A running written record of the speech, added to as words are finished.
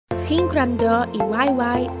Chi'n gwrando I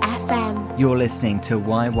YYFM. You're listening to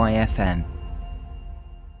YYFM.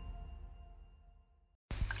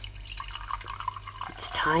 It's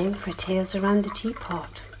time for Tales Around the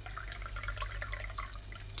Teapot.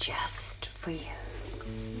 Just for you.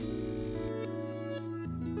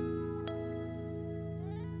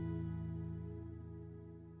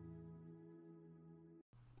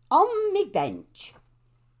 On Me Bench.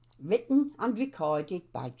 Written and recorded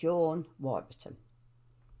by Joan Warburton.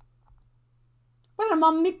 Well, I'm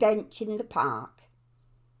on me bench in the park.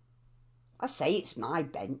 I say it's my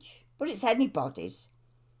bench, but it's anybody's.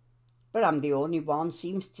 But I'm the only one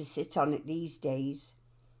seems to sit on it these days.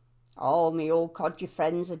 All me old codger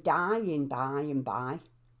friends are dying by and by.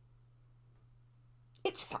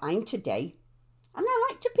 It's fine today, and I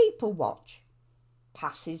like to people watch.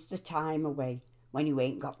 Passes the time away when you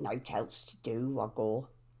ain't got nought else to do or go.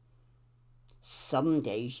 Some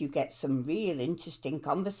days you get some real interesting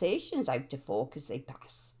conversations out of folk as they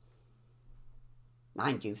pass.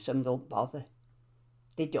 Mind you, some don't bother.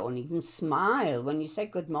 They don't even smile when you say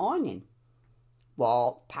good morning.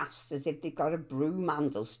 Walk past as if they've got a broom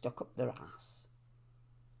handle stuck up their arse.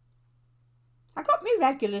 I got me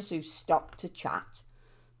regulars who stop to chat,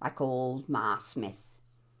 like old Ma Smith.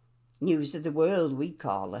 News of the world, we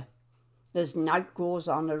call her. There's nought goes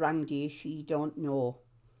on around here she don't know.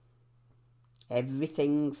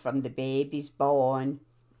 Everything from the babies born,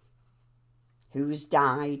 who's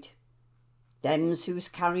died, them's who's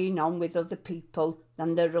carrying on with other people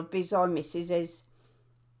than their hubbies or missuses,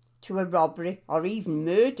 to a robbery or even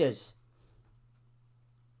murders.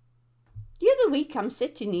 The other week I'm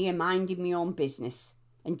sitting here minding my own business,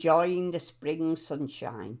 enjoying the spring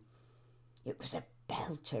sunshine. It was a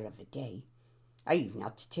belter of a day. I even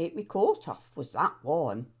had to take my coat off, was that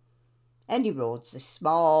warm. Any roads, this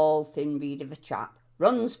small, thin reed of a chap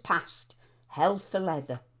runs past, hell for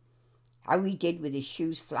leather. How he did with his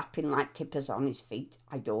shoes flapping like kippers on his feet,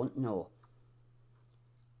 I don't know.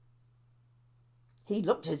 He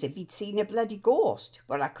looked as if he'd seen a bloody ghost,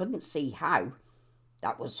 but I couldn't see how.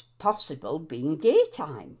 That was possible being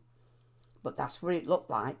daytime. But that's what it looked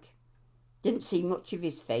like. Didn't see much of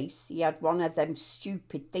his face. He had one of them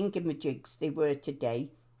stupid thingamajigs they were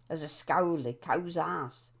today, as a scowly cow's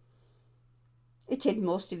arse. It hid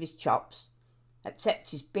most of his chops, except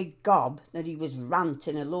his big gob that he was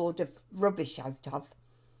ranting a load of rubbish out of.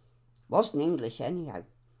 Wasn't English anyhow.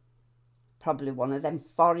 Probably one of them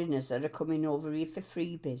foreigners that are coming over here for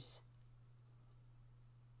freebies.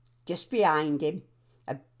 Just behind him,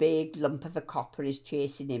 a big lump of a copper is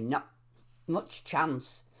chasing him. Not much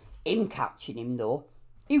chance. Him catching him though.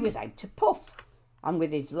 He was out to puff, and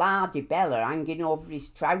with his lardy beller hanging over his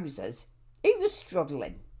trousers, he was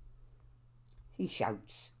struggling. He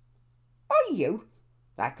shouts, "Are you?"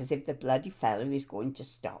 like as if the bloody feller is going to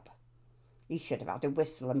stop. He should have had a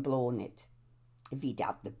whistle and blown it, if he'd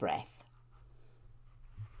had the breath.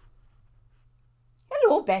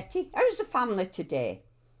 "Hello, Betty. How's the family today?"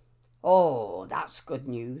 "Oh, that's good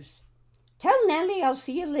news. Tell Nellie I'll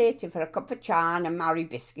see you later for a cup of char and a Mary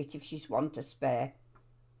biscuit if she's one to spare."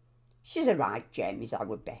 "She's a right gem, is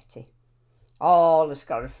our Betty. All's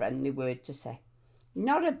got a friendly word to say.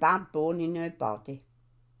 Not a bad bone in her body.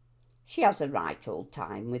 She has a right old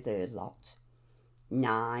time with her lot.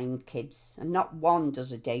 9 kids, and not one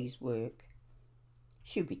does a day's work.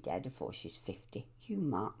 She'll be dead afore she's 50, you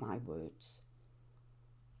mark my words."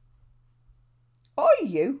 "Oi,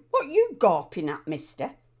 you, what you gawping at,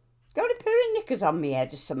 mister? Got a pair of knickers on me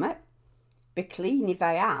head or summat? Be clean if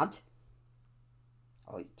I had."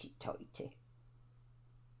 "Hoity-toity."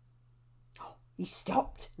 He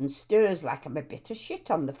stopped and stirs like I'm a bit of shit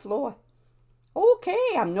on the floor. OK,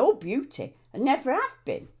 I'm no beauty and never have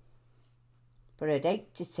been. But at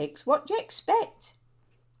 86, what do you expect?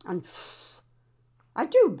 And I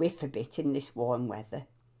do whiff a bit in this warm weather.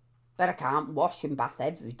 But I can't wash and bath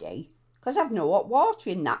every day, 'cause I've no hot water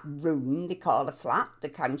in that room they call a flat the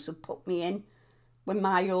council put me in when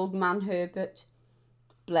my old man Herbert,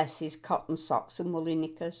 bless his cotton socks and woolly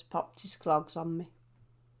knickers, popped his clogs on me.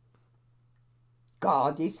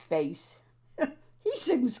 God, his face. He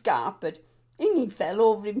seemed scarpered, and he fell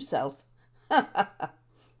over himself.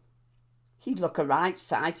 He'd look a right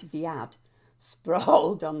sight if he had,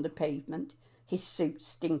 sprawled on the pavement, his suit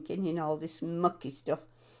stinking in all this mucky stuff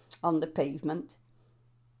on the pavement.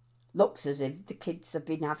 Looks as if the kids have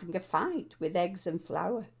been having a fight with eggs and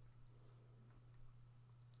flour.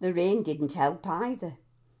 The rain didn't help either.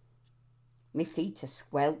 My feet are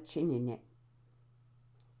squelching in it.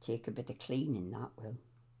 Take a bit of cleaning, that will.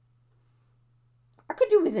 I could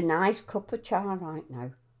do with a nice cup of char right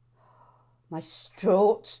now. My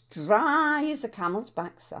throat's dry as a camel's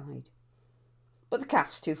backside. But the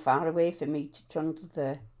calf's too far away for me to trundle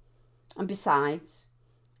there. And besides,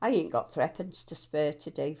 I ain't got threepence to spare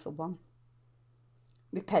today for one.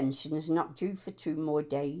 My pension's not due for 2 more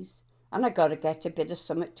days, and I gotta get a bit of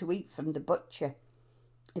summat to eat from the butcher,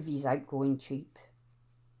 if he's out going cheap.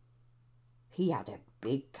 He had a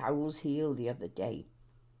big cow's heel the other day.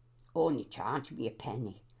 Only charged me a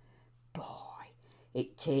penny. Boy,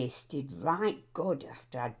 it tasted right good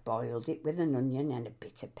after I'd boiled it with an onion and a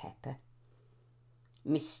bit of pepper.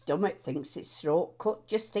 My stomach thinks its throat cut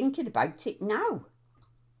just thinking about it now.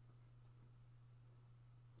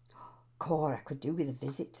 Cor, I could do with a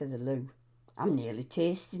visit to the loo. I'm nearly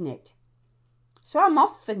tasting it. So I'm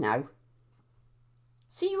off for now.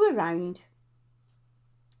 See you around.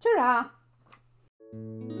 Ta-ra!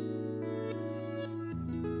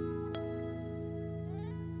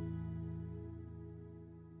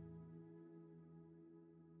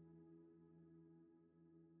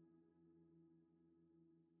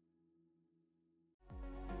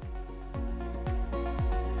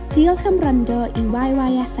 Diolch am wrando I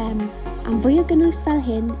YYFM. Am fwy o gynnwys fel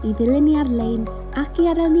hyn I ddilyn ni ar-lein ac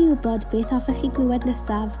I adael ni wybod beth hoffech chi glywed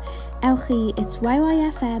nesaf, ewch I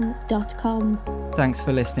itsyyfm.com. Thanks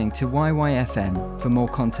for listening to YYFM. For more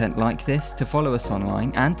content like this, to follow us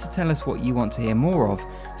online and to tell us what you want to hear more of,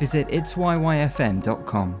 visit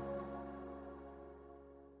itsyyfm.com.